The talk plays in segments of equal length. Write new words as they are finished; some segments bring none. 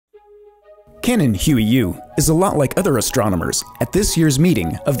Cannan Huey-You is a lot like other astronomers at this year's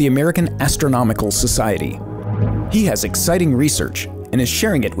meeting of the American Astronomical Society. He has exciting research and is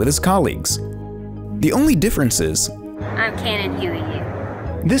sharing it with his colleagues. The only difference is, I'm Cannan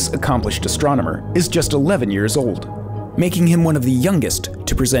Huey-You. This accomplished astronomer is just 11 years old, making him one of the youngest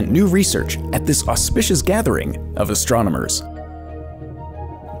to present new research at this auspicious gathering of astronomers.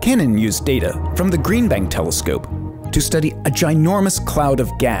 Cannan used data from the Green Bank telescope to study a ginormous cloud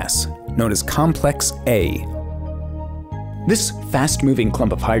of gas known as Complex A. This fast-moving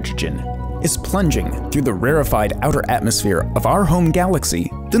clump of hydrogen is plunging through the rarefied outer atmosphere of our home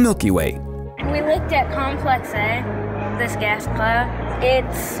galaxy, the Milky Way. We looked at Complex A, this gas cloud.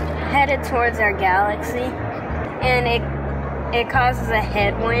 It's headed towards our galaxy, and it causes a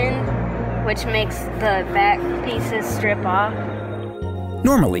headwind, which makes the back pieces strip off.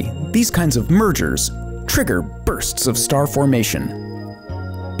 Normally, these kinds of mergers trigger bursts of star formation.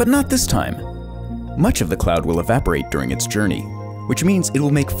 But not this time. Much of the cloud will evaporate during its journey, which means it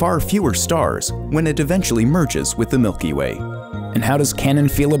will make far fewer stars when it eventually merges with the Milky Way. And how does Cannan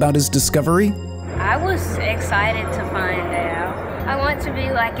feel about his discovery? I was excited to find out. I want to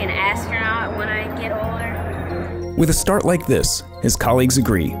be like an astronaut when I get older. With a start like this, his colleagues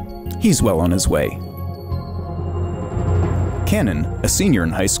agree. He's well on his way. Cannan, a senior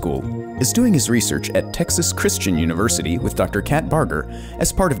in high school, is doing his research at Texas Christian University with Dr. Kat Barger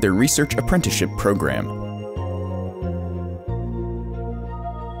as part of their research apprenticeship program.